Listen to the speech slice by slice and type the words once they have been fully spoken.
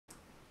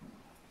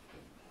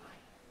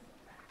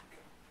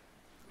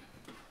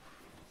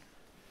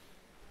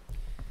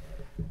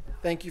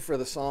Thank you for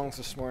the songs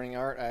this morning,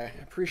 Art. I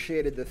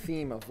appreciated the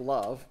theme of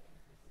love.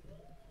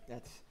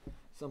 That's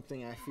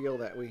something I feel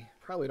that we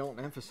probably don't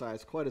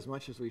emphasize quite as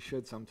much as we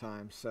should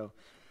sometimes, so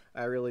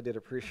I really did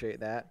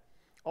appreciate that.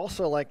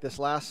 Also, like this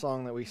last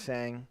song that we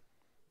sang,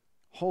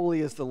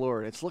 Holy is the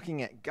Lord. It's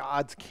looking at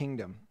God's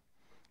kingdom,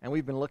 and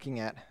we've been looking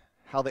at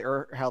how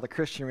the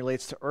Christian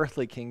relates to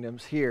earthly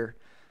kingdoms here,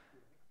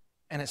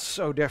 and it's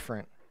so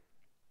different.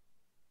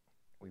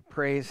 We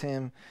praise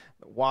Him,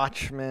 the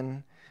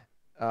watchman.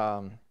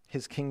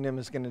 His kingdom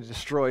is going to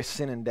destroy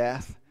sin and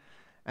death.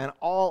 And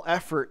all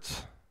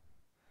efforts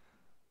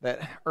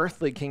that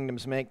earthly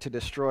kingdoms make to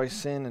destroy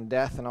sin and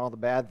death and all the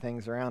bad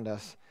things around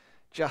us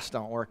just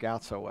don't work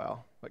out so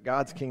well. But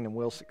God's kingdom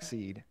will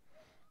succeed.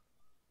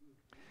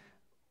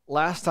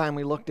 Last time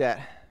we looked at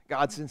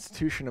God's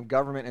institution of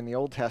government in the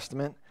Old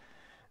Testament,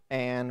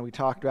 and we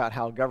talked about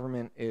how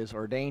government is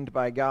ordained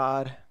by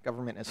God.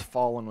 Government is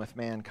fallen with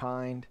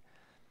mankind.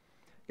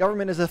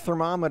 Government is a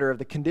thermometer of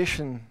the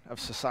condition of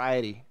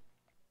society.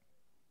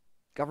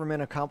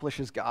 Government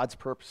accomplishes God's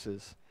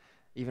purposes,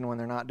 even when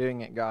they're not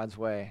doing it God's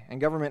way.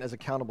 And government is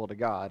accountable to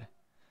God.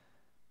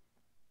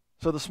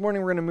 So this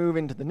morning we're going to move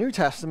into the New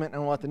Testament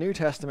and what the New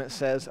Testament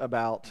says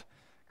about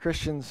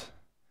Christians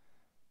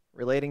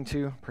relating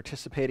to,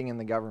 participating in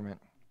the government.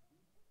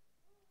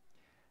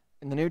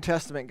 In the New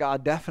Testament,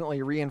 God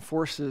definitely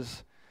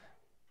reinforces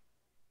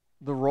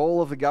the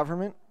role of the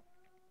government.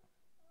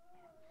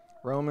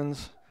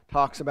 Romans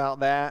talks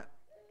about that.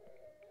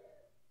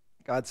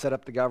 God set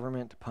up the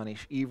government to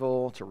punish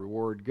evil, to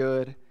reward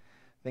good,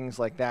 things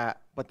like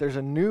that. But there's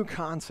a new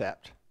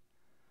concept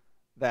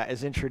that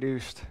is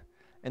introduced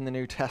in the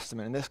New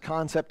Testament, and this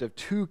concept of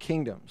two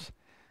kingdoms.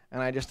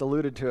 And I just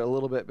alluded to it a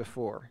little bit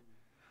before.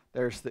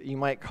 There's you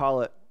might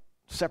call it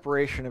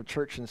separation of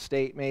church and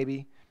state,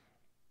 maybe.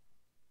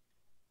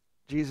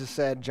 Jesus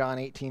said, John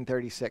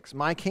 18:36,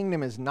 "My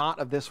kingdom is not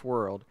of this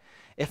world.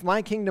 If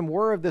my kingdom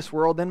were of this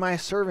world, then my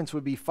servants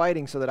would be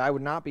fighting so that I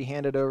would not be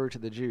handed over to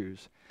the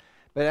Jews.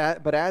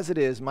 But as it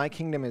is, my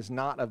kingdom is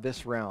not of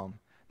this realm."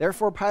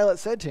 Therefore Pilate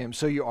said to him,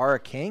 "So you are a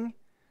king?"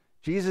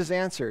 Jesus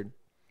answered,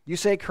 "You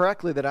say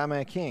correctly that I am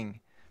a king.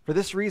 For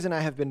this reason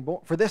I have been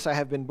for this I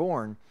have been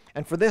born,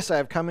 and for this I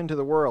have come into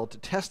the world, to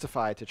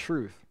testify to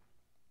truth.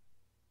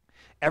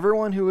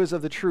 Everyone who is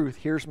of the truth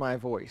hears my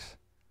voice."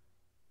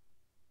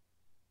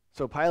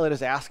 So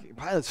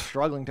Pilate's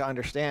struggling to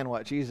understand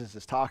what Jesus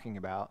is talking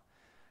about.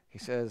 He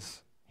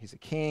says, he's a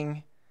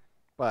king,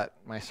 but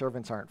my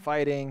servants aren't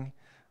fighting.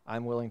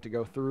 I'm willing to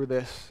go through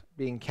this,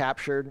 being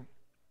captured.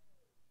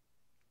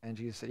 And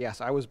Jesus said,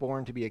 yes, I was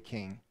born to be a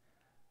king.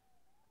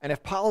 And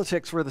if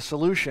politics were the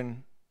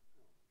solution,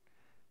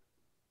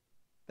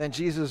 then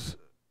Jesus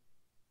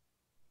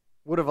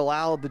would have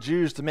allowed the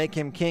Jews to make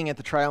him king at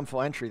the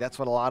triumphal entry. That's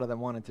what a lot of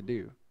them wanted to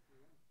do.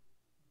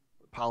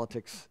 But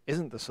politics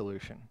isn't the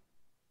solution.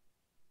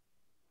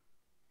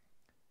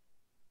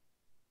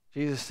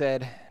 Jesus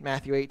said,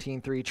 Matthew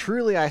 18:3,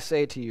 "Truly I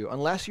say to you,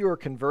 unless you are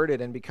converted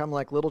and become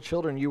like little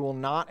children, you will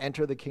not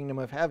enter the kingdom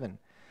of heaven.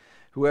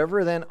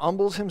 Whoever then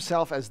humbles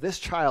himself as this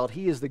child,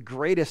 he is the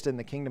greatest in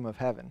the kingdom of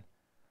heaven."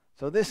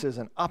 So this is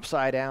an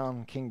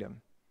upside-down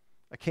kingdom,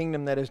 a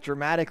kingdom that is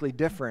dramatically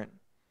different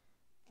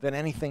than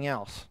anything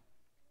else.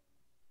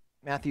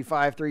 Matthew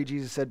 5:3,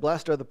 Jesus said,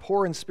 "Blessed are the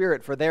poor in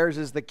spirit, for theirs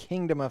is the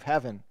kingdom of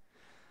heaven."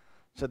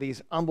 So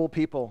these humble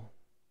people,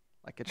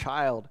 like a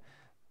child,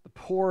 the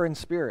poor in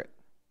spirit,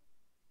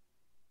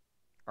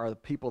 are the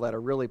people that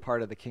are really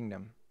part of the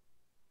kingdom.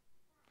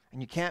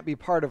 And you can't be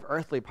part of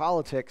earthly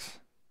politics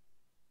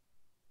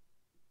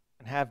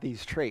and have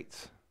these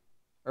traits.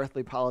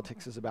 Earthly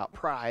politics is about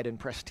pride and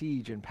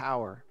prestige and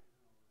power.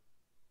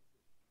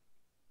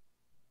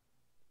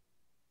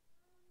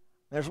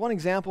 There's one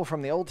example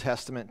from the Old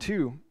Testament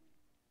too,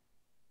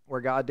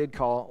 where God did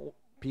call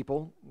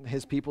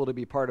his people to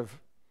be part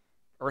of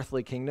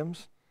earthly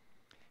kingdoms.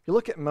 If you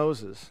look at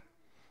Moses,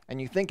 and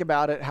you think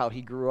about it, how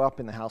he grew up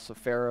in the house of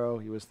Pharaoh.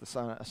 He was a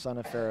son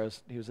of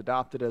Pharaoh's. He was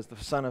adopted as the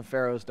son of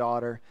Pharaoh's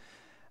daughter.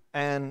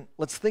 And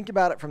let's think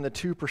about it from the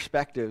two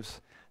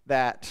perspectives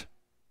that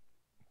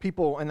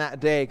people in that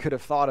day could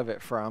have thought of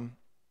it from.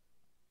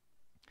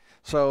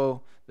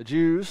 So the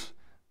Jews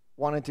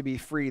wanted to be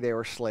free. They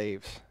were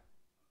slaves.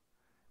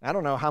 I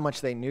don't know how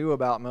much they knew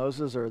about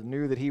Moses or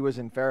knew that he was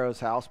in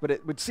Pharaoh's house, but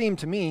it would seem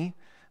to me,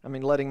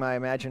 letting my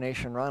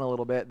imagination run a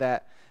little bit,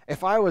 that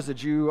if I was a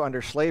Jew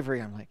under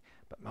slavery, I'm like,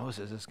 but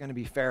Moses is going to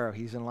be Pharaoh.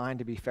 He's in line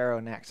to be Pharaoh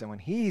next. And when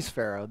he's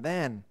Pharaoh,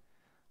 then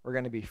we're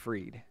going to be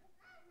freed.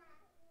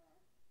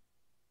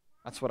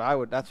 That's what I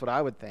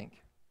would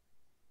think.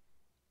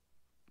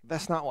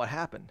 That's not what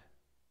happened.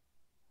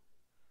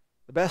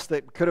 The best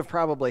that could have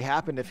probably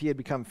happened if he had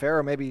become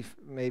Pharaoh,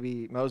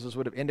 maybe Moses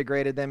would have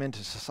integrated them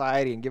into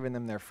society and given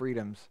them their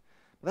freedoms.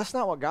 But that's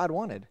not what God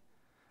wanted.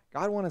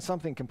 God wanted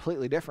something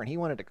completely different. He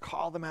wanted to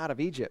call them out of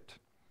Egypt.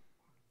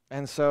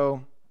 And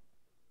so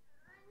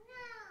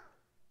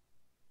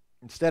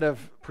instead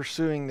of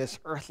pursuing this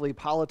earthly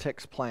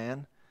politics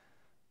plan,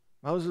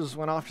 Moses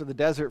went off to the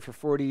desert for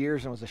 40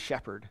 years and was a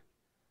shepherd.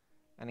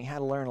 And he had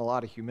to learn a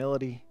lot of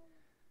humility,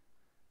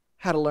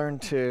 had to learn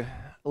to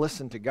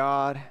listen to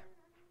God,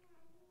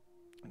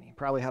 and he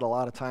probably had a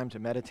lot of time to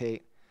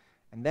meditate,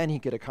 and then he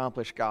could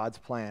accomplish God's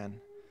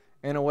plan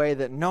in a way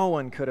that no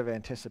one could have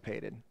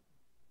anticipated.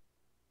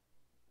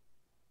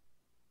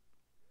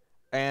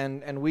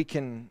 And we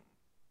can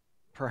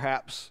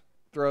perhaps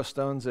throw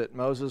stones at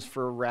Moses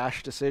for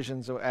rash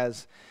decisions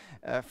as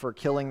for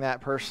killing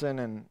that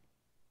person,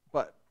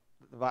 but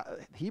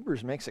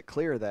Hebrews makes it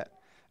clear that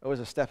it was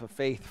a step of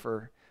faith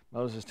for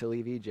Moses to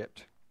leave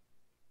Egypt.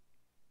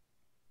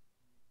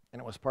 And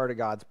it was part of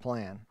God's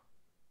plan.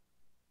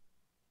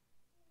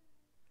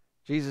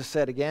 Jesus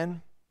said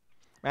again,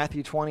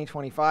 Matthew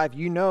 20:25,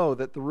 you know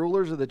that the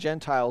rulers of the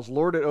Gentiles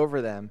lord it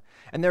over them,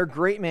 and their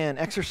great men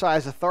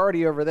exercise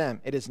authority over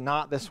them. It is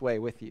not this way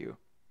with you.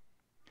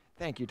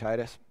 Thank you,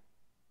 Titus.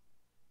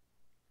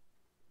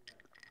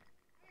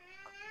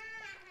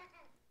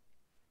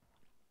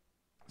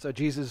 So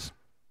Jesus'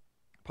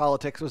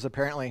 politics was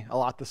apparently a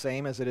lot the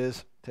same as it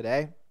is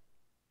today.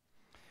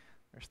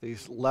 There's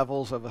these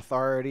levels of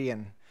authority,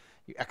 and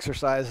you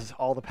exercise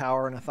all the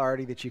power and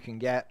authority that you can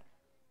get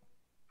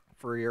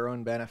for your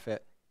own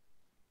benefit.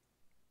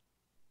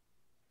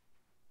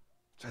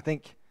 So I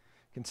think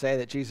you can say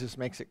that Jesus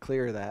makes it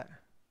clear that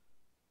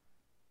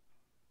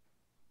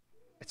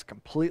it's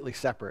completely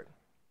separate.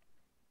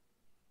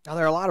 Now,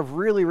 there are a lot of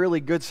really,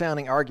 really good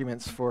sounding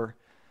arguments for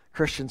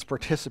Christians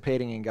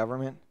participating in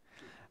government.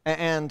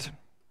 And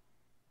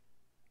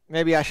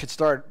maybe I should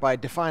start by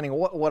defining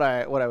what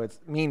I would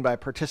mean by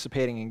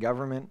participating in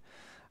government.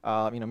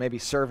 Maybe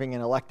serving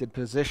in elected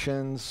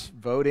positions,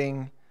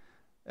 voting,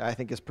 I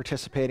think is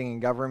participating in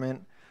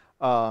government.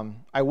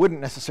 I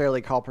wouldn't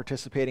necessarily call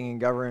participating in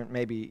government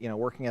maybe,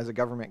 working as a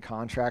government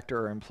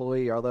contractor or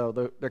employee, although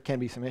there can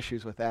be some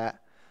issues with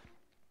that.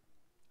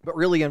 But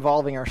really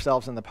involving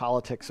ourselves in the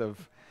politics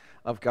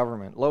of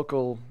government,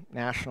 local,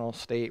 national,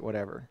 state,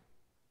 whatever.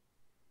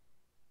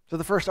 So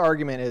the first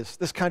argument is,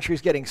 this country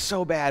is getting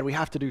so bad, we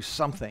have to do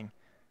something.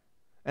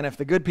 And if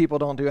the good people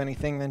don't do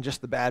anything, then just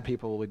the bad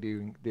people will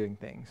be doing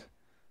things.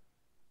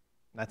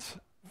 That's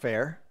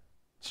fair.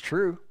 It's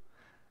true.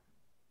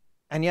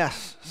 And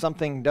yes,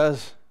 something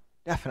does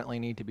definitely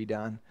need to be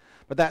done.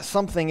 But that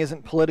something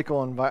isn't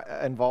political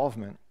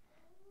involvement.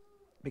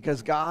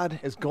 Because God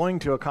is going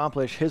to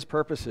accomplish his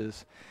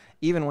purposes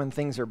even when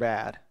things are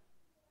bad.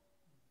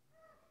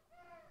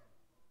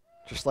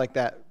 Just like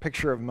that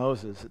picture of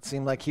Moses. It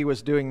seemed like he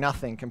was doing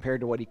nothing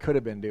compared to what he could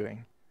have been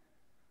doing.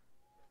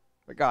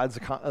 But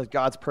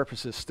God's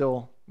purposes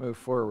still move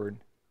forward.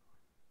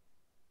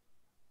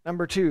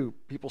 Number two,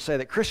 people say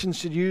that Christians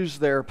should use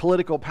their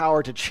political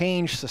power to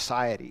change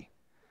society.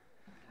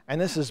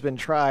 And this has been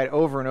tried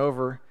over and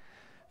over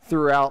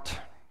throughout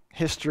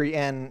history,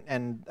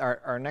 and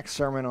our next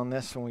sermon on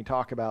this, when we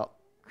talk about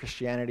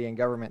Christianity and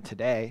government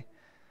today,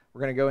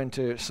 we're going to go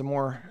into some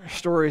more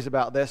stories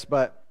about this,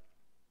 but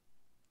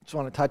I just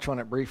want to touch on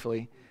it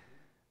briefly.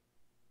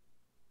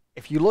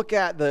 If you look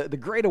at the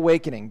Great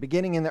Awakening,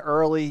 beginning in the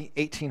early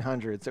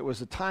 1800s, it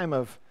was a time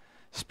of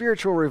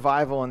spiritual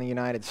revival in the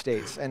United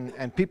States,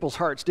 and people's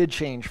hearts did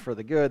change for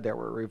the good. There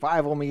were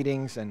revival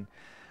meetings, and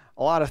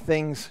a lot of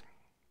things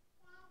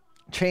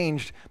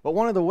changed. But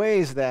one of the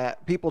ways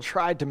that people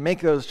tried to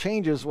make those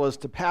changes was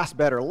to pass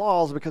better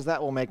laws, because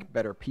that will make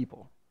better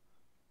people.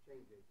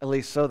 At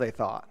least so they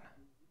thought.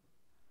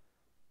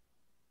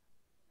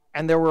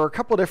 And there were a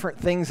couple different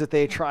things that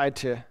they tried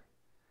to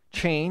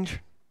change.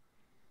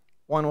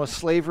 One was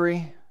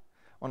slavery,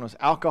 one was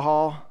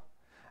alcohol,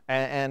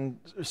 and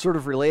sort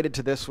of related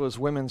to this was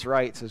women's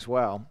rights as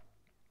well.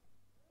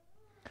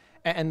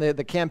 And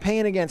the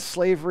campaign against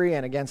slavery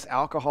and against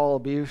alcohol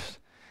abuse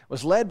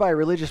was led by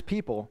religious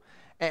people,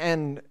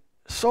 and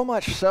so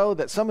much so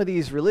that some of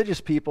these religious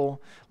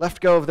people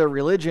left go of their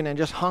religion and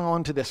just hung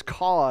on to this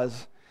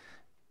cause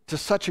to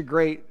such a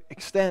great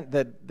extent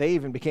that they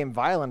even became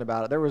violent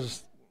about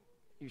it.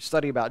 You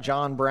study about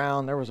John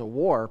Brown, there was a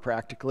war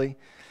practically,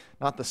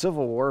 not the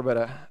Civil War,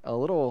 but a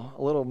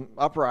little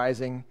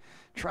uprising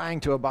trying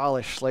to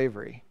abolish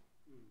slavery.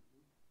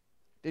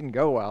 Didn't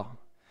go well.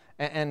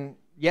 And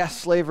yes,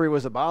 slavery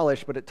was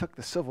abolished, but it took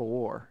the Civil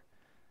War.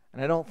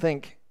 And I don't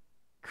think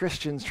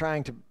Christians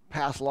trying to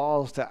pass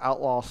laws to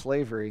outlaw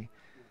slavery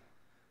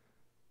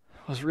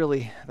was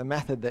really the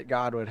method that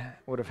God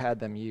would have had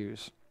them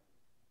use.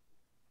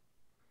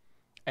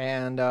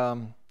 And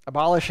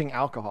abolishing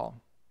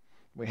alcohol.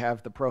 We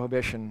have the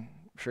prohibition.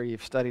 I'm sure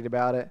you've studied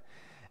about it.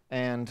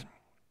 And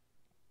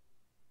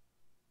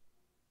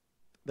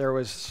there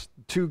was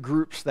two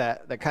groups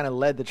that kind of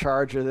led the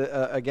charge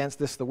against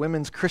this. The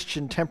Women's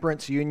Christian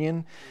Temperance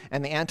Union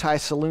and the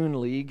Anti-Saloon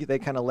League, they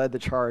kind of led the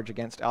charge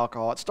against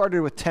alcohol. It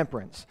started with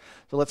temperance.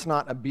 So let's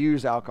not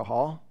abuse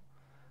alcohol.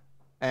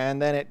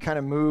 And then it kind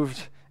of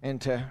moved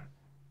into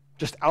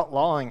just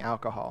outlawing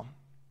alcohol.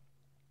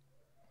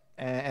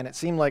 And it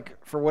seemed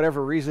like, for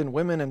whatever reason,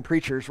 women and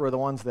preachers were the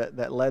ones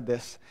that led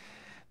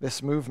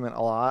this movement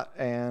a lot.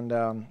 And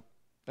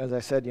as I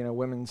said,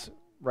 women's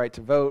right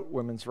to vote,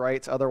 women's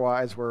rights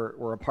otherwise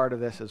were a part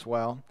of this as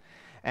well.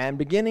 And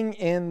beginning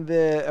in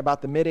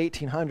about the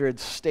mid-1800s,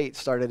 states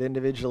started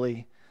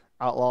individually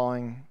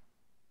outlawing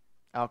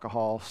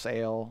alcohol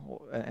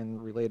sale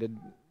and related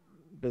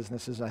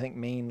businesses. I think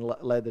Maine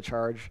led the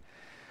charge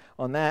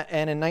on that.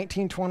 And in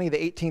 1920, the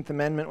 18th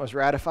Amendment was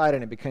ratified,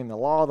 and it became the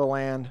law of the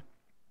land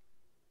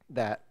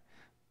that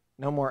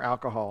no more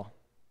alcohol.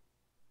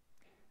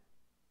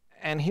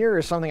 And here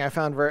is something I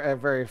found very,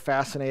 very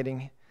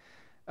fascinating.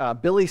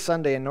 Billy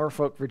Sunday in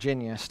Norfolk,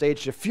 Virginia,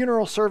 staged a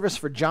funeral service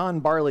for John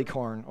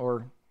Barleycorn,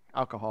 or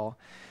alcohol,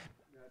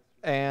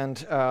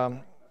 and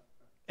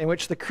in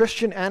which the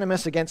Christian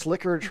animus against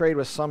liquor trade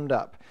was summed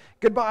up.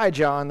 "Goodbye,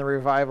 John," the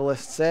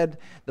revivalist said.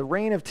 "The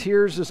reign of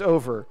tears is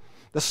over.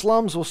 The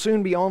slums will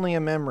soon be only a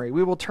memory.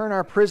 We will turn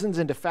our prisons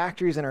into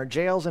factories and our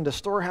jails into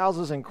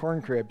storehouses and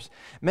corn cribs.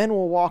 Men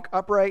will walk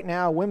upright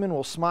now, women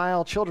will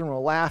smile, children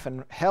will laugh,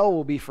 and hell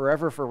will be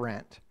forever for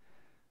rent."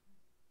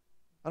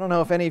 I don't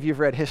know if any of you have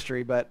read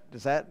history, but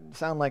does that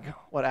sound like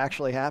what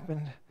actually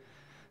happened?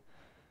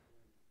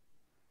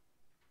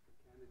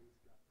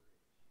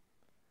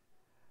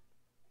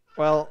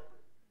 Well,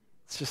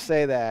 let's just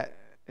say that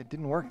it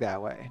didn't work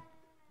that way.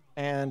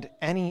 And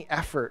any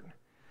effort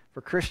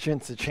for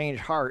Christians to change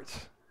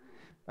hearts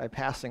by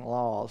passing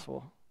laws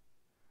will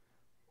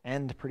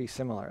end pretty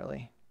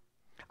similarly.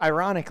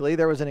 Ironically,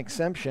 there was an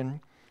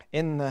exemption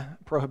in the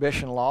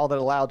prohibition law that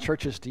allowed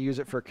churches to use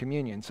it for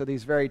communion. So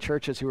these very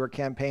churches who were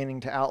campaigning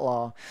to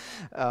outlaw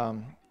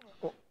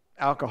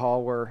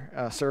alcohol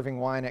were serving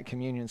wine at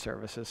communion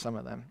services, some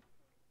of them.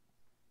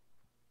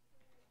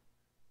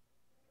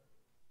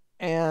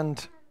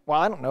 And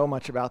while I don't know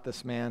much about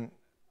this man,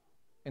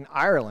 in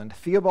Ireland,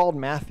 Theobald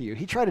Matthew,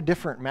 he tried a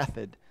different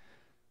method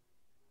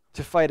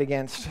to fight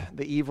against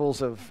the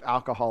evils of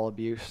alcohol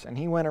abuse. And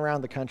he went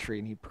around the country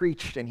and he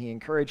preached and he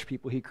encouraged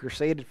people. He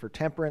crusaded for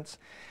temperance.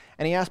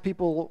 And he asked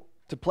people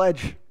to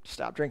pledge to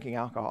stop drinking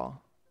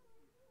alcohol.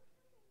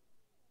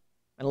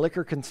 And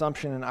liquor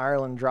consumption in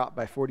Ireland dropped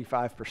by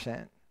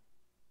 45%.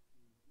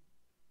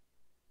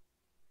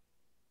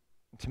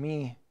 And to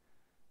me,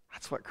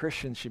 that's what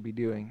Christians should be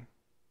doing.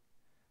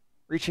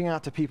 Reaching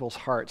out to people's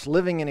hearts,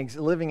 living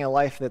a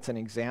life that's an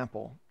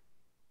example.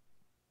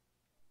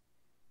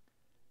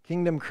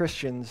 Kingdom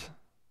Christians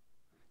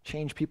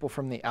change people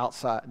from the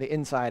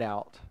inside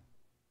out.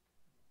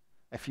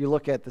 If you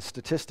look at the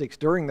statistics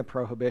during the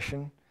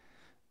Prohibition,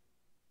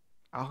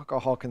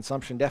 alcohol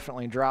consumption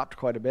definitely dropped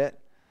quite a bit,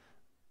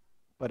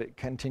 but it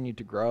continued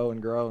to grow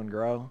and grow and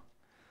grow.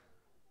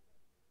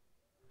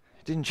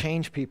 It didn't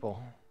change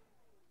people.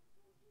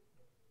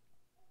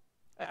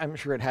 I'm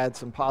sure it had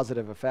some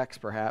positive effects,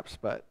 perhaps,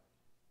 but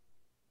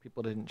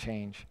people didn't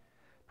change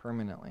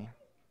permanently.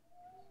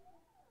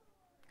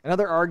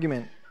 Another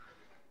argument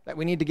that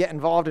we need to get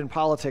involved in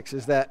politics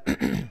is that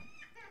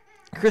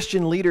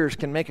Christian leaders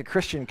can make a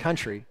Christian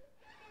country.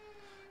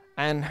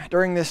 And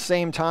during this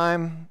same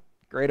time,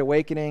 Great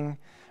Awakening,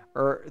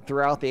 or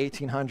throughout the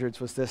 1800s,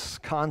 was this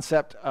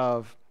concept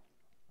of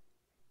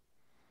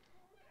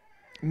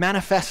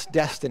manifest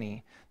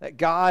destiny, that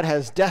God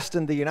has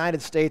destined the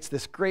United States,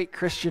 this great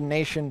Christian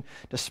nation,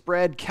 to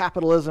spread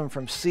capitalism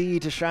from sea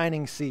to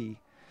shining sea.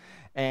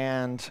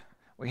 And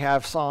we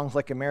have songs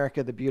like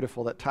America the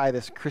Beautiful that tie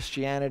this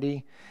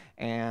Christianity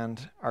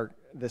and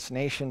this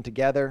nation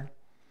together.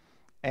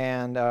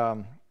 And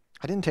I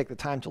didn't take the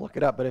time to look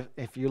it up, but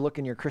if you look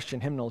in your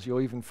Christian hymnals, you'll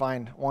even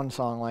find one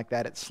song like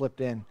that. It slipped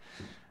in.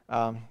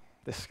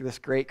 This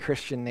great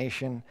Christian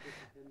nation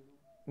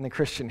in the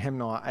Christian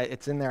hymnal.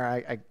 It's in there.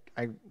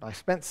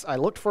 I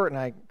looked for it and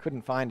I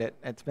couldn't find it.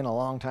 It's been a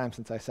long time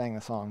since I sang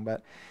the song,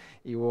 but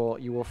you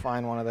will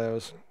find one of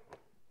those.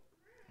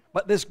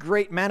 But this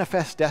great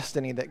manifest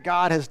destiny that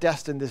God has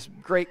destined this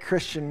great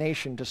Christian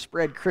nation to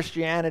spread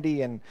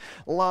Christianity and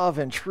love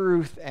and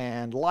truth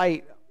and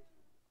light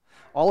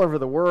all over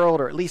the world,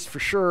 or at least for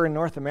sure in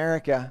North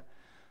America,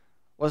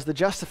 was the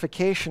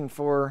justification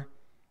for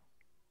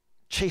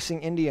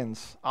chasing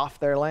Indians off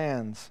their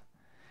lands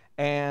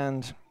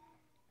and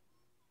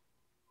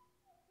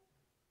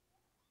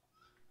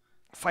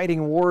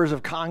fighting wars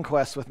of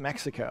conquest with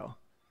Mexico.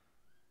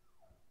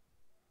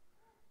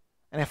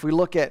 And if we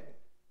look at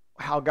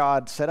how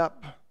God set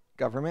up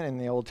government in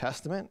the Old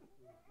Testament,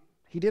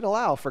 he did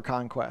allow for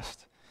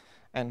conquest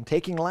and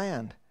taking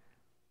land.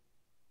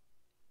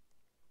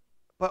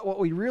 But what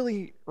we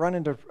really run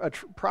into a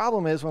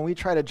problem is when we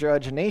try to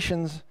judge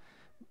nations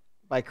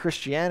by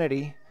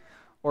Christianity,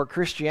 or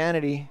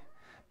Christianity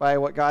by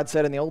what God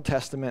said in the Old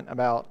Testament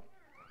about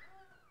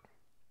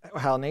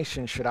how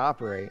nations should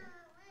operate.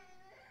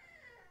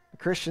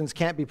 Christians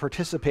can't be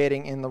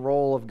participating in the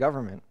role of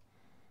government.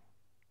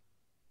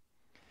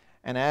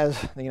 And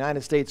as the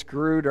United States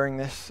grew during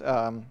this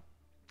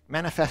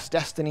manifest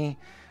destiny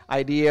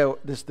idea,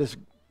 this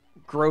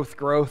growth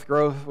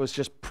was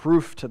just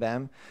proof to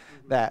them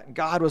that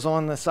God was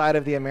on the side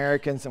of the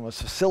Americans and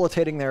was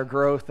facilitating their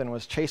growth and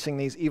was chasing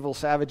these evil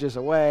savages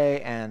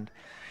away, and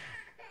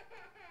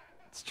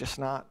it's just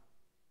not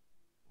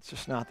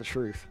the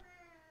truth.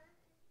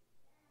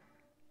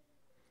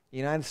 The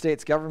United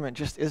States government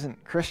just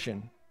isn't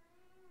Christian,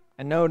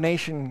 and no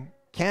nation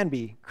can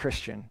be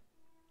Christian.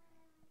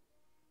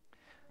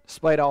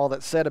 despite all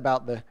that's said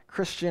about the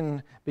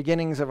Christian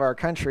beginnings of our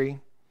country,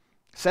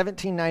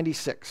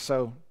 1796,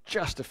 so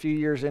just a few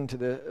years into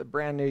the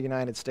brand new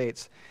United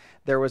States,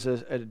 there was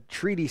a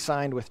treaty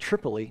signed with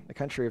Tripoli, the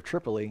country of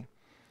Tripoli.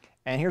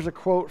 And here's a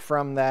quote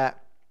from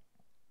that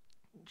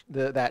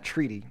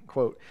treaty,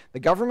 quote, "The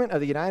government of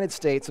the United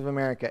States of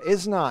America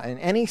is not in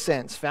any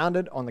sense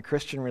founded on the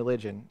Christian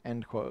religion,"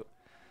 end quote.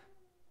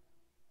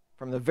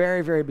 From the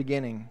very, very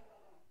beginning,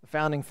 the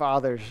founding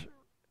fathers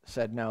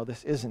said, no,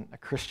 this isn't a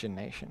Christian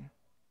nation.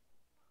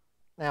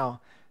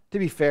 Now, to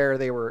be fair,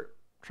 they were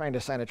trying to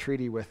sign a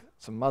treaty with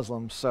some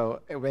Muslims,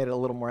 so it made it a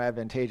little more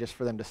advantageous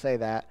for them to say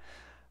that.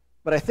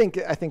 But I think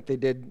they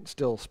did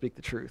still speak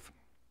the truth.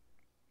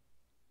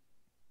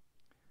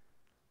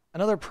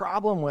 Another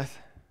problem with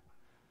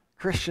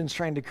Christians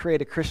trying to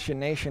create a Christian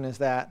nation is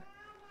that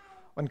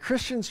when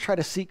Christians try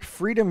to seek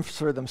freedom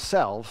for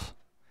themselves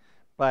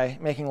by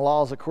making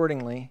laws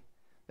accordingly,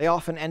 they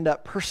often end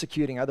up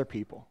persecuting other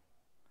people.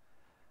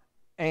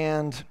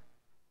 And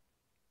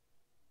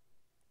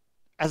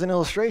as an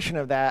illustration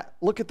of that,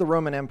 look at the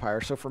Roman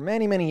Empire. So for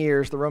many, many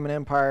years, the Roman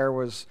Empire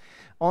was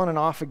on and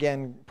off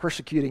again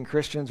persecuting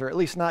Christians, or at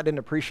least didn't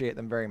appreciate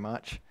them very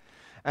much.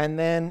 And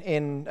then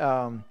in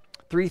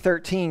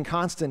 313,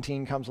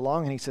 Constantine comes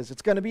along and he says,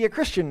 it's going to be a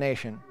Christian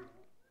nation.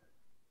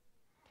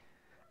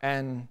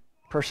 And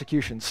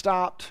persecution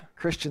stopped,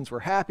 Christians were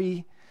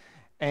happy,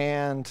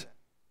 and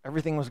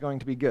everything was going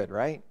to be good,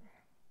 right?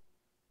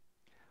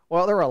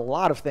 Well, there were a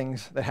lot of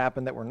things that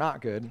happened that were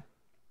not good,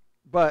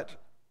 but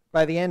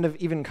by the end of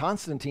even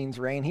Constantine's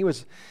reign, he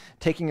was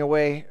taking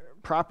away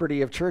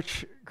property of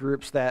church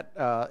groups that,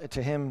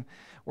 to him,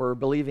 were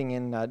believing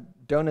in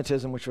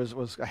Donatism, which was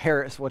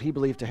what he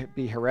believed to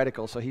be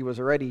heretical. So he was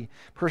already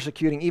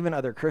persecuting even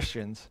other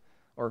Christians,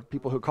 or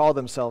people who call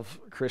themselves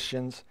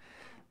Christians,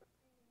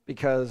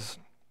 because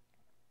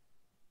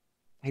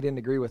he didn't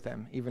agree with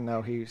them, even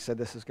though he said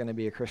this is going to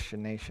be a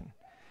Christian nation.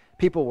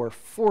 People were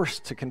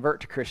forced to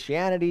convert to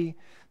Christianity.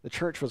 The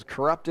church was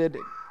corrupted,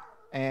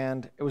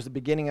 and it was the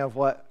beginning of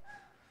what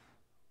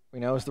we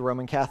know as the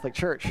Roman Catholic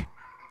Church.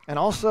 And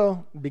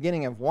also the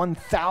beginning of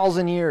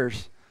 1,000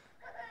 years,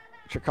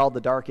 which are called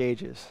the Dark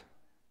Ages.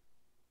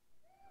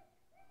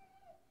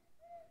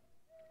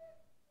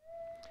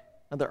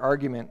 Another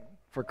argument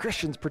for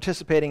Christians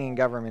participating in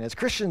government is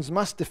Christians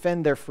must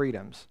defend their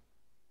freedoms.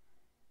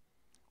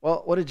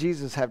 Well, what did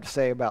Jesus have to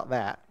say about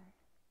that?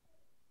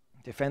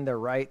 Defend their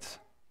rights.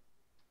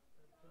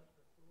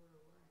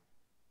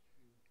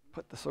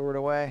 Put the sword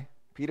away.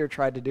 Peter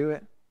tried to do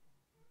it.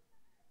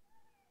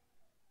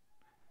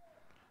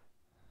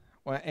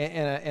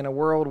 In a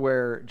world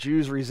where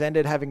Jews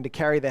resented having to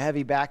carry the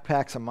heavy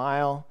backpacks a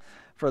mile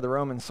for the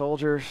Roman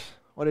soldiers,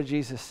 what did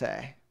Jesus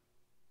say?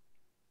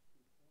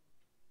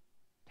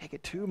 Take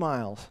it 2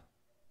 miles.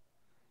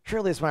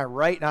 Surely it's my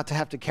right not to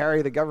have to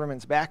carry the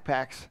government's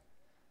backpacks.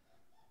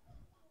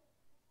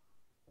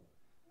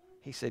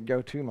 He said,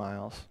 go 2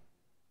 miles.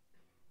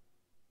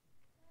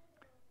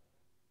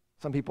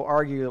 Some people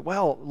argue that,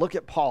 well, look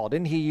at Paul.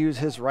 Didn't he use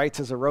his rights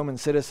as a Roman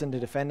citizen to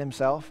defend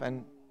himself?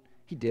 And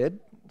he did.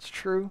 It's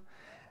true.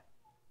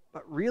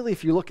 But really,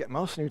 if you look at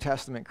most New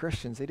Testament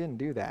Christians, they didn't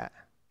do that.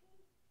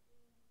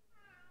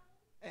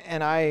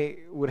 And I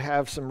would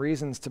have some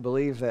reasons to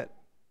believe that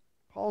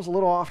Paul's a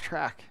little off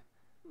track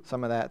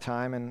some of that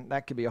time, and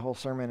that could be a whole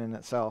sermon in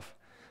itself.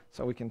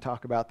 So we can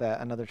talk about that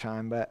another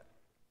time. But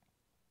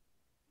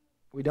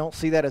we don't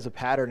see that as a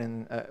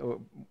pattern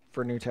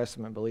for New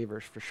Testament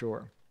believers, for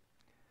sure.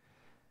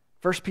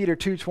 1 Peter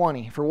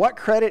 2:20, for what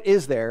credit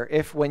is there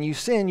if when you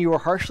sin you are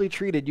harshly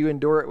treated, you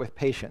endure it with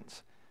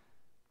patience?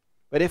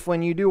 But if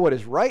when you do what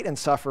is right and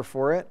suffer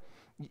for it,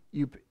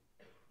 you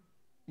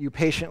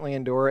patiently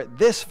endure it,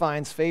 this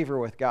finds favor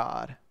with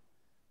God.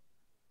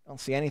 I don't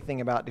see anything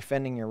about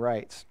defending your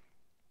rights.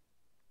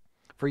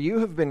 For you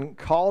have been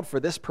called for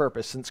this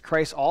purpose, since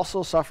Christ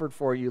also suffered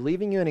for you,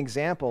 leaving you an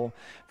example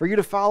for you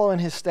to follow in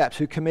his steps,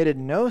 who committed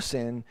no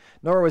sin,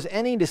 nor was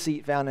any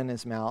deceit found in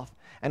his mouth.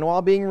 And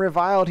while being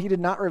reviled, he did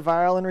not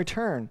revile in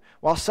return.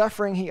 While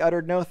suffering, he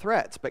uttered no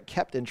threats, but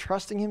kept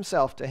entrusting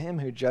himself to him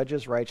who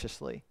judges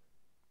righteously.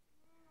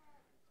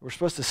 We're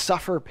supposed to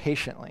suffer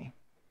patiently.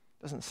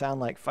 Doesn't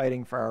sound like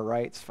fighting for our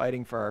rights,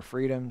 fighting for our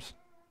freedoms.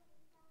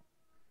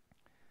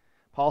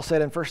 Paul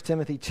said in 1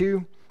 Timothy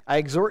 2, I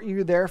exhort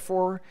you,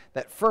 therefore,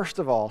 that first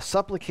of all,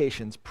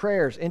 supplications,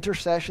 prayers,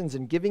 intercessions,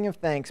 and giving of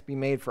thanks be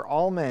made for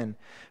all men,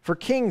 for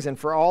kings and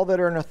for all that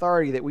are in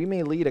authority, that we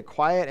may lead a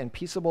quiet and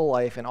peaceable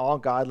life in all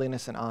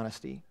godliness and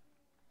honesty.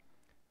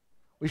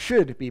 We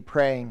should be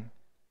praying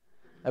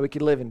that we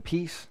could live in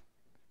peace,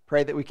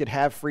 pray that we could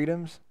have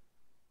freedoms,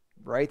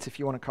 rights if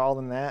you want to call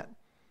them that,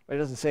 but it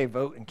doesn't say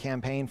vote and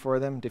campaign for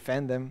them,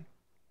 defend them.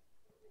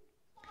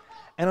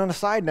 And on a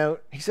side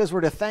note, he says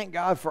we're to thank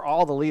God for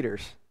all the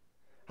leaders.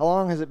 How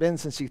long has it been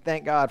since you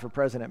thank God for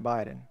President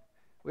Biden?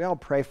 We all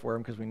pray for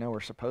him because we know we're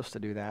supposed to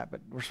do that,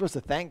 but we're supposed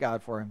to thank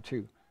God for him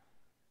too.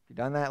 Have you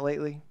done that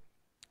lately?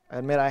 I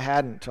admit I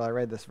hadn't until I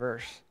read this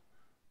verse.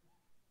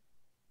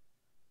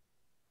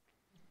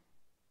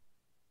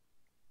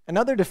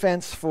 Another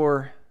defense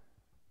for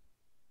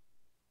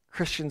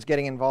Christians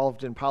getting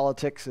involved in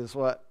politics is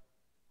what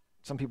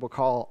some people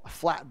call a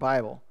flat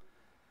Bible.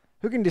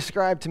 Who can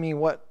describe to me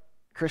what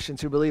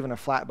Christians who believe in a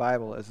flat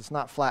Bible is? It's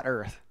not flat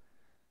earth.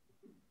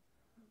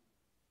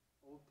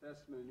 Old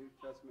Testament and New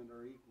Testament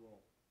are equal.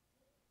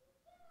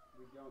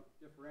 We don't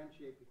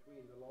differentiate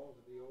between the laws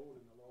of the old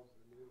and the laws of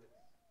the new.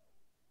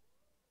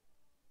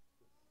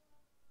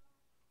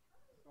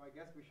 So I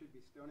guess we should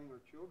be stoning our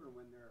children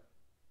when they're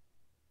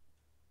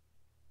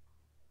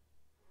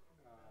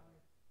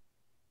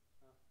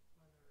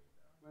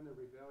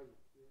rebellious.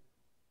 Yeah.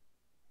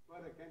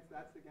 But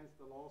that's against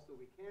the law, so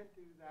we can't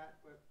do that.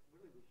 But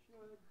really, we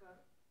should.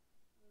 But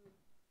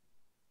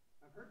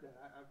I've heard that.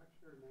 I've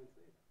actually heard a man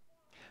say that.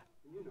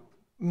 You know.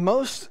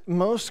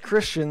 Most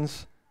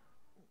Christians,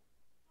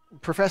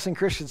 professing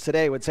Christians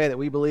today, would say that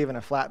we believe in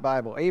a flat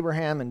Bible.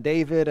 Abraham and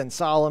David and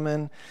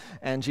Solomon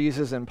and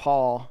Jesus and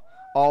Paul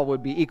all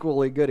would be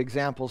equally good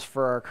examples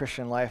for our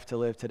Christian life to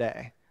live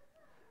today.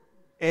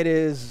 It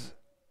is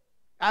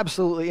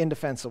absolutely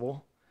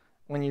indefensible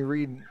when you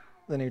read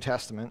the New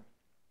Testament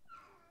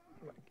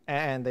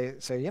and they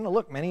say,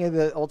 look, many of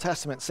the Old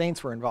Testament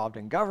saints were involved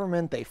in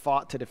government. They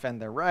fought to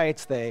defend their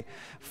rights. They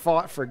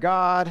fought for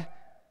God.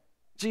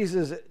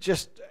 Jesus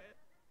just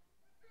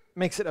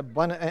makes it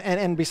abundant,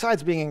 and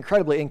besides being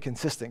incredibly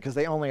inconsistent, because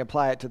they only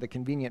apply it to the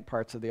convenient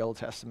parts of the Old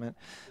Testament.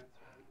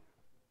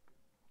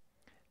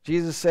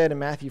 Jesus said in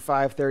Matthew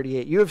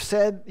 5:38, you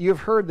have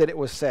heard that it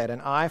was said, an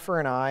eye for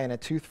an eye and a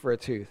tooth for a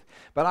tooth.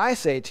 But I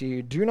say to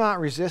you, do not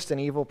resist an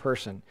evil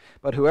person,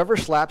 but whoever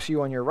slaps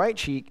you on your right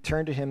cheek,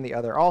 turn to him the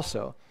other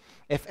also.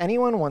 If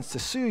anyone wants to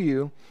sue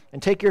you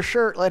and take your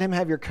shirt, let him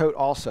have your coat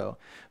also.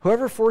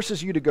 Whoever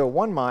forces you to go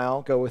 1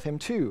 mile, go with him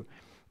 2.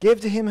 Give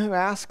to him who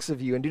asks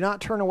of you, and do not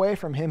turn away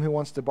from him who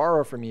wants to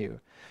borrow from you.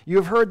 You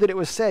have heard that it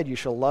was said, you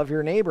shall love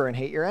your neighbor and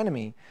hate your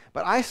enemy.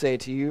 But I say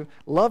to you,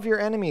 love your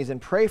enemies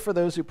and pray for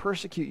those who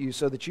persecute you,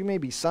 so that you may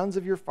be sons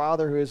of your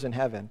Father who is in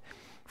heaven.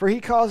 For he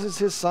causes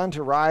his sun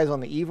to rise on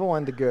the evil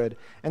and the good,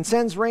 and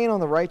sends rain on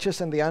the righteous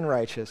and the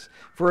unrighteous.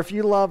 For if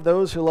you love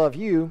those who love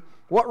you,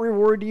 what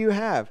reward do you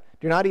have?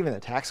 Do not even the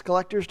tax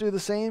collectors do the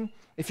same?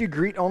 If you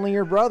greet only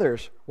your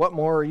brothers, what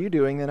more are you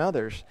doing than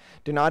others?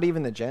 Do not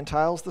even the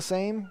Gentiles the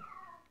same?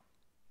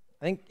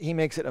 I think he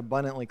makes it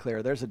abundantly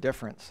clear there's a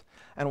difference.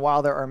 And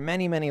while there are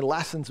many, many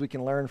lessons we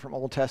can learn from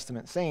Old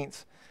Testament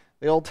saints,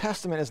 the Old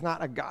Testament is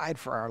not a guide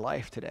for our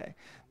life today.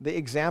 The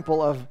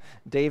example of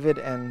David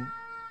and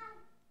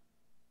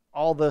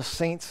all the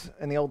saints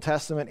in the Old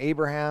Testament,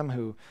 Abraham,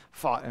 who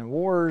fought in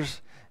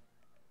wars,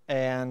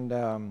 and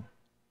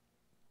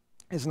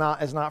is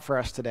not for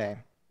us today.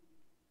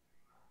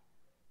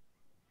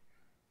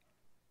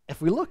 If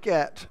we look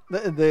at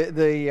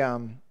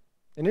the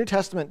New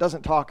Testament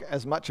doesn't talk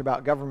as much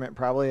about government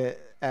probably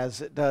as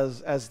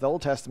the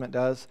Old Testament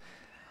does.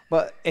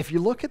 But if you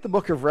look at the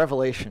book of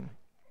Revelation,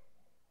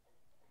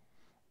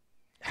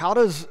 how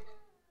does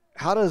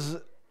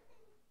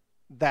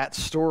that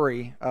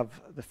story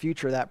of the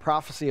future, that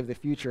prophecy of the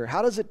future,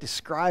 how does it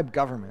describe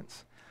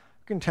governments?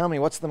 You can tell me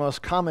what's the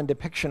most common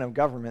depiction of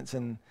governments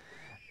in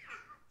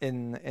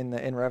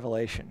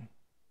Revelation?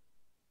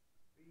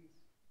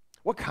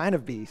 What kind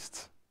of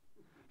beasts?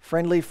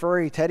 Friendly,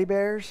 furry teddy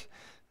bears?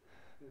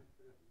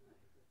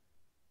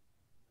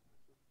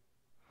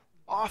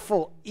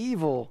 Awful,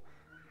 evil,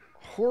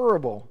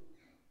 horrible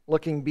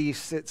looking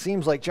beasts. It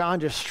seems like John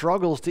just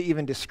struggles to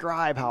even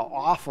describe how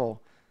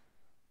awful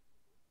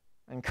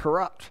and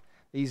corrupt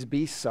these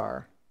beasts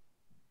are.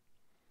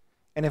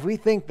 And if we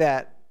think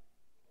that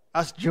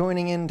us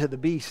joining into the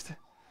beast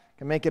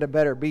can make it a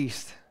better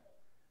beast,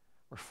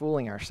 we're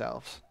fooling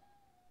ourselves.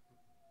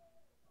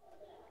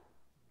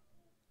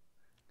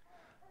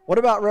 What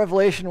about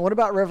Revelation? What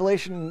about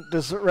Revelation?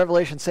 Does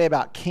Revelation say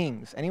about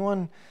kings?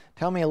 Anyone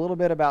tell me a little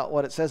bit about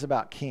what it says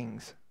about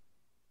kings? It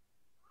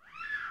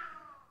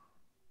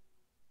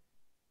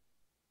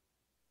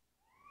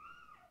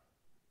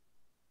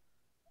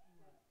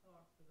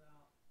talks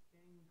about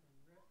kings and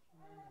rich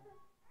men and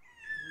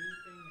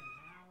weeping and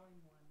howling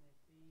when they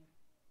see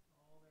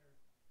all their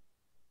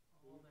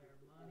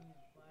money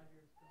and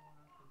pleasures going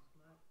up in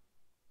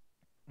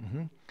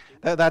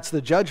smoke. That's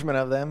the judgment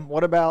of them.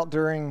 What about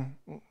during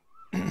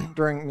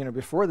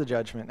before the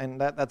judgment?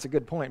 And that's a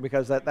good point,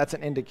 because that's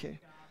an indicator.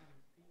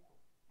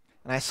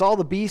 And I saw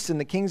the beasts and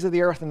the kings of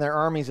the earth and their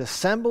armies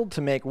assembled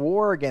to make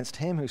war against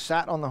him who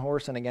sat on the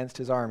horse and against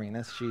his army. And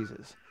that's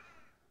Jesus.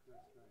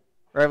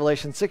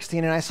 Revelation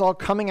 16, and I saw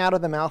coming out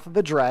of the mouth of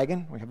the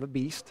dragon, we have a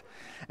beast,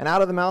 and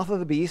out of the mouth of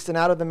the beast, and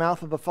out of the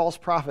mouth of the false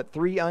prophet,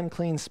 3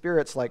 unclean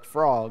spirits like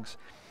frogs.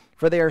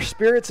 For they are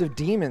spirits of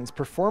demons,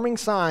 performing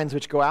signs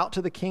which go out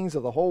to the kings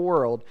of the whole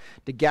world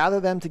to gather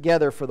them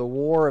together for the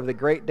war of the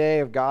great day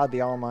of God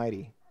the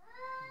Almighty.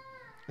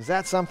 Is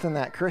that something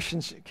that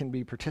Christians can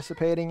be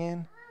participating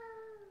in?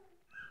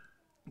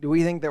 Do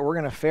we think that we're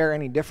going to fare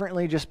any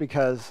differently just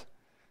because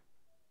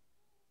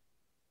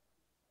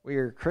we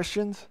are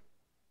Christians?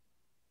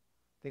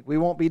 Think we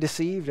won't be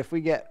deceived if we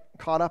get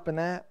caught up in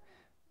that?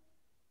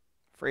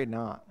 Afraid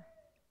not.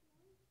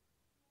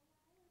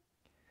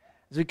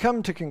 As we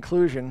come to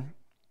conclusion,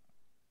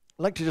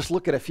 I'd like to just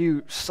look at a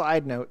few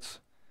side notes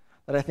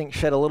that I think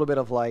shed a little bit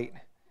of light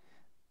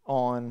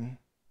on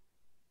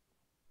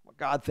what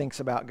God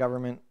thinks about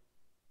government,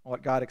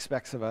 what God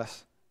expects of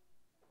us.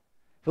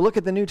 If we look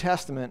at the New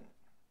Testament,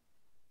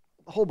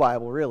 the whole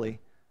Bible really,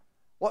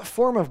 what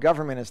form of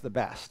government is the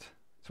best?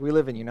 So we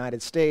live in the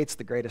United States,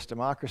 the greatest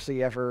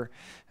democracy ever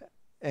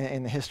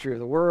in the history of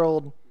the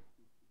world.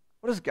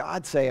 What does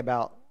God say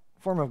about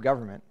form of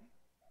government?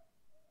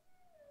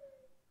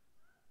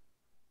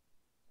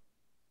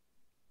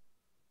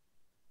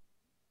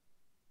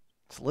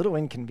 It's a little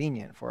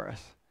inconvenient for us.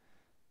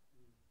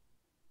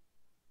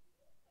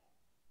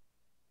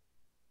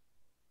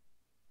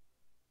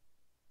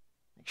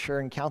 Make sure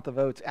and count the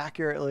votes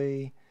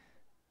accurately.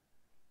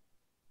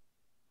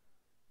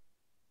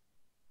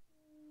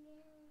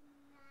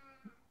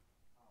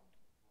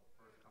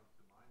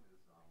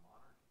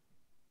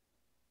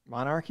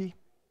 Monarchy?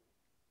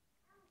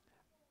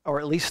 Or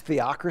at least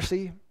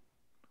theocracy?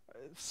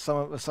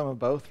 Some of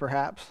both,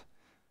 perhaps.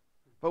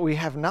 But we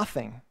have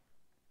nothing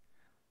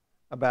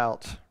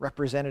about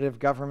representative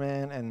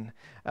government, and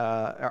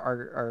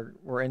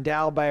we're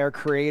endowed by our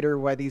Creator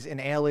by these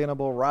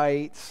inalienable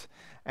rights,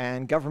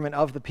 and government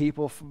of the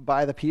people,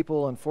 by the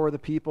people, and for the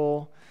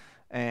people,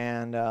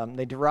 and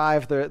they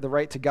derive the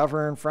right to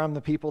govern from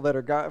the people that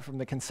are from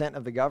the consent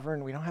of the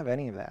governed. We don't have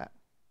any of that.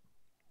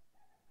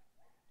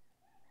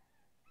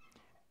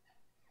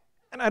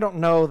 And I don't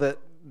know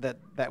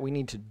that we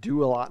need to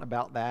do a lot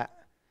about that,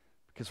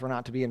 because we're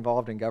not to be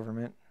involved in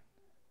government.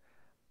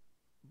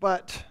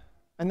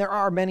 And there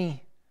are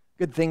many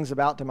good things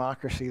about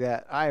democracy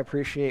that I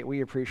appreciate,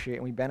 we appreciate,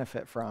 and we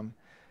benefit from.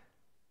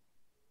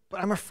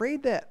 But I'm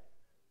afraid that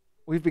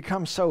we've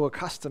become so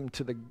accustomed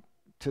to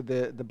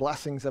the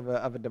blessings of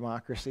a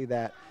democracy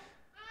that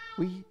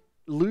we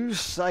lose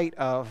sight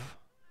of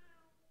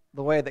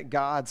the way that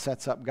God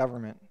sets up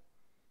government,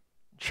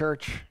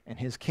 church, and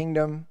His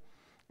kingdom,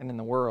 and in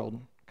the world,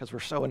 because we're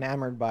so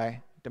enamored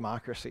by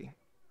democracy.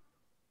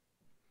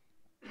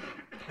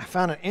 I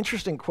found an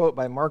interesting quote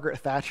by Margaret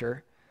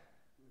Thatcher.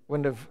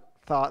 Wouldn't have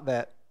thought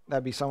that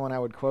that'd be someone I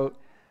would quote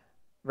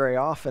very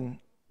often.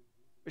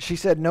 She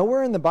said,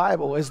 "Nowhere in the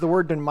Bible is the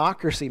word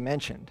democracy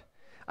mentioned.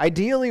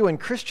 Ideally, when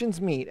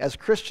Christians meet as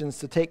Christians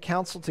to take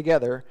counsel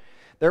together,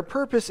 their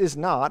purpose is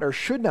not, or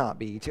should not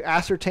be, to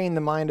ascertain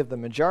the mind of the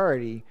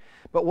majority,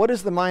 but what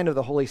is the mind of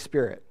the Holy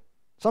Spirit,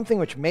 something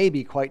which may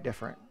be quite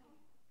different."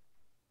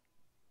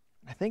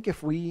 I think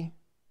if we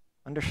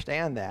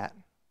understand that,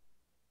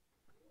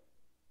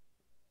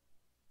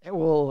 it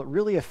will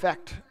really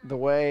affect the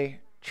way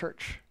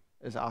church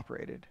is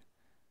operated.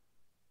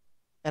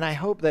 And I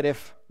hope that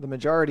if the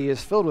majority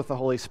is filled with the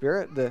Holy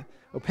Spirit, the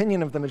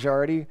opinion of the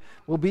majority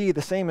will be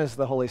the same as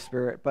the Holy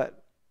Spirit,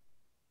 but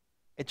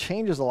it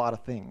changes a lot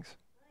of things.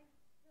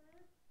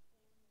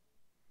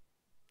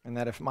 And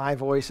that if my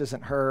voice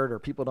isn't heard, or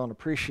people don't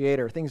appreciate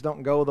it, or things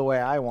don't go the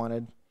way I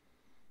wanted,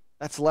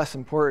 that's less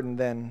important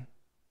than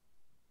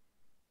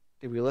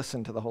did we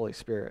listen to the Holy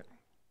Spirit.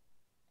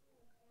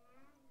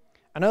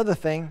 Another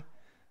thing,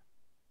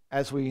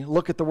 as we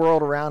look at the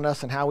world around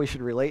us and how we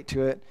should relate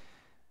to it,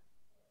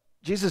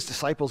 Jesus'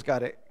 disciples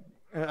got it.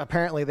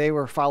 Apparently they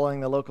were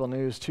following the local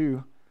news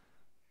too,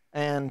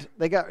 and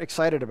they got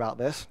excited about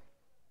this.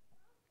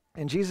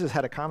 And Jesus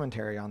had a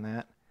commentary on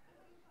that.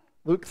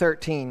 Luke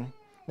 13.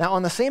 "Now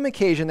on the same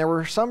occasion there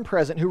were some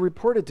present who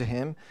reported to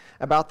him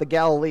about the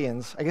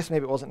Galileans," I guess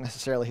maybe it wasn't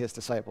necessarily his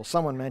disciples,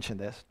 someone mentioned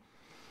this,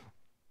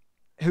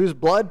 "whose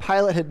blood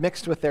Pilate had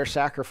mixed with their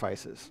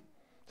sacrifices."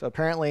 So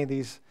apparently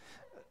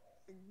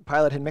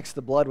Pilate had mixed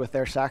the blood with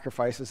their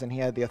sacrifices, and he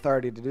had the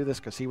authority to do this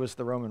because he was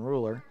the Roman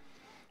ruler.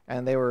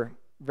 And they were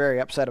very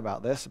upset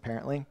about this,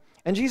 apparently.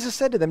 "And Jesus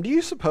said to them, 'Do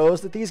you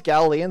suppose that these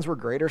Galileans were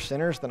greater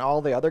sinners than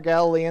all the other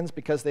Galileans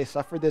because they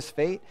suffered this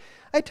fate?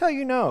 I tell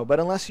you no,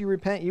 but unless you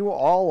repent, you will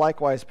all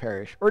likewise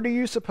perish. Or do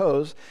you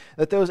suppose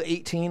that those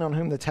 18 on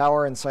whom the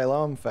tower in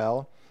Siloam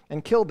fell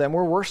and killed them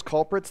were worse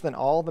culprits than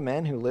all the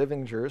men who live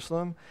in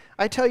Jerusalem?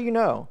 I tell you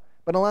no,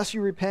 but unless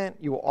you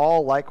repent, you will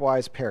all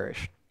likewise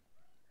perish.'"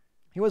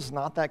 He was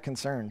not that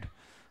concerned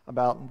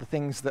about the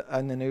things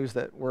in the news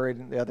that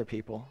worried the other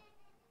people.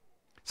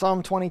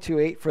 Psalm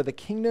 22:8, "For the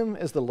kingdom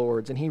is the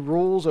Lord's, and He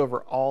rules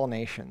over all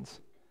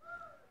nations."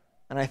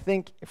 And I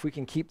think if we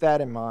can keep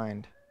that in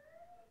mind,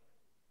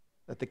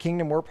 that the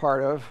kingdom we're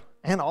part of,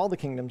 and all the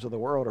kingdoms of the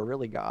world, are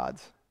really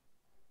God's.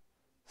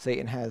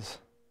 Satan has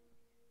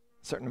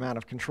a certain amount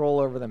of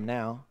control over them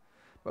now,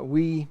 but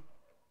we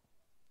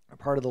are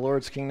part of the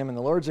Lord's kingdom, and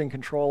the Lord's in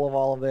control of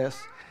all of this,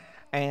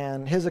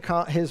 and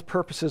His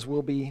purposes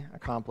will be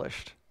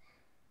accomplished.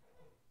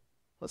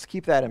 Let's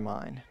keep that in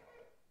mind.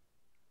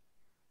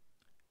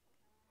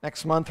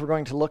 Next month, we're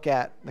going to look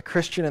at the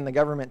Christian and the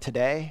government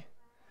today.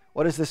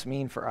 What does this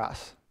mean for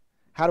us?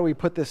 How do we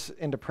put this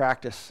into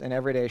practice in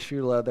everyday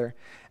shoe leather?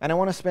 And I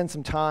want to spend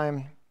some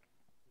time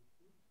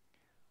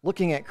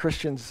looking at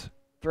Christians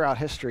throughout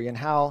history and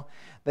how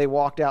they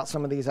walked out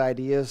some of these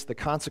ideas, the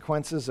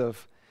consequences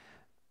of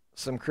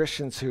some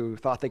Christians who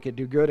thought they could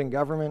do good in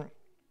government,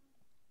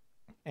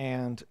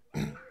 and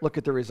look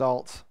at the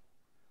results.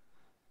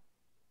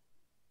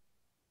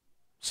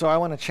 So I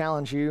want to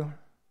challenge you.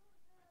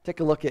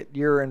 Take a look at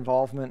your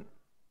involvement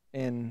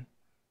in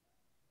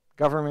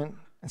government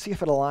and see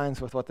if it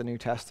aligns with what the New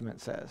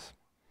Testament says.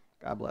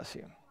 God bless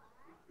you.